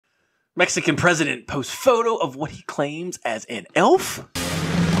Mexican president posts photo of what he claims as an elf.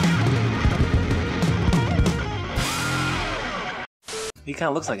 He kind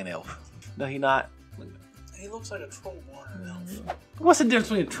of looks like an elf. No, he not. He looks like a troll more than an elf. What's the difference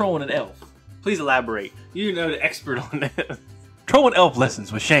between a troll and an elf? Please elaborate. You know the expert on that. Troll and elf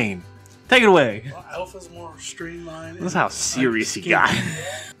lessons with Shane. Take it away. Well, elf is more streamlined. That's how serious he got.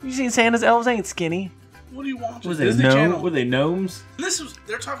 You seen Santa's elves ain't skinny. What do you want? Was they gnomes? Were they gnomes?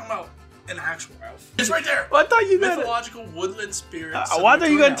 They're talking about an actual elf. It's right there. Well, I thought you got mythological woodland spirits. Why are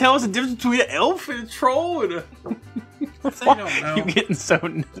you gonna tell us the difference between an elf and a troll and a? They don't know. You getting so?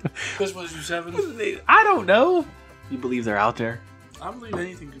 This was you 7. I don't know. You believe they're out there? I believe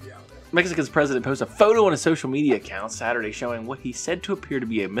anything could be out there. Mexico's president posted a photo on his social media account Saturday showing what he said to appear to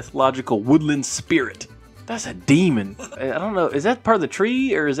be a mythological woodland spirit. That's a demon. I don't know. Is that part of the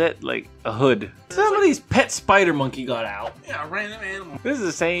tree or is that like a hood? Somebody's pet spider monkey got out. Yeah, a random animal. This is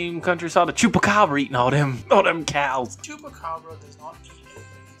the same country saw the chupacabra eating all them cows. Chupacabra does not eat anything.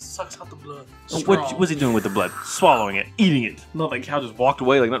 It sucks out the blood. What's he doing with the blood? Swallowing it, eating it. Not like cow just walked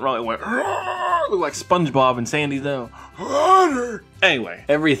away like nothing wrong. It went look like SpongeBob and Sandy though. Anyway,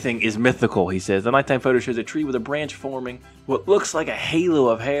 everything is mythical, he says. The nighttime photo shows a tree with a branch forming what looks like a halo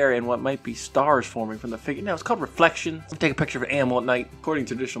of hair and what might be stars forming from the figure. Now, it's called reflection. Take a picture of an animal at night. According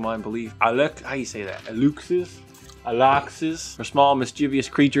to traditional mind belief, how you say that? Alaxes are small, mischievous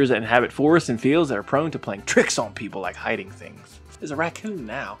creatures that inhabit forests and fields that are prone to playing tricks on people like hiding things. There's a raccoon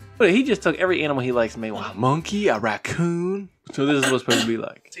now. But he just took every animal he likes and made a monkey, a raccoon. So this is what it's supposed to be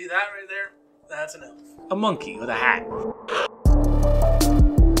like. See that right there? That's an elf. A monkey with a hat.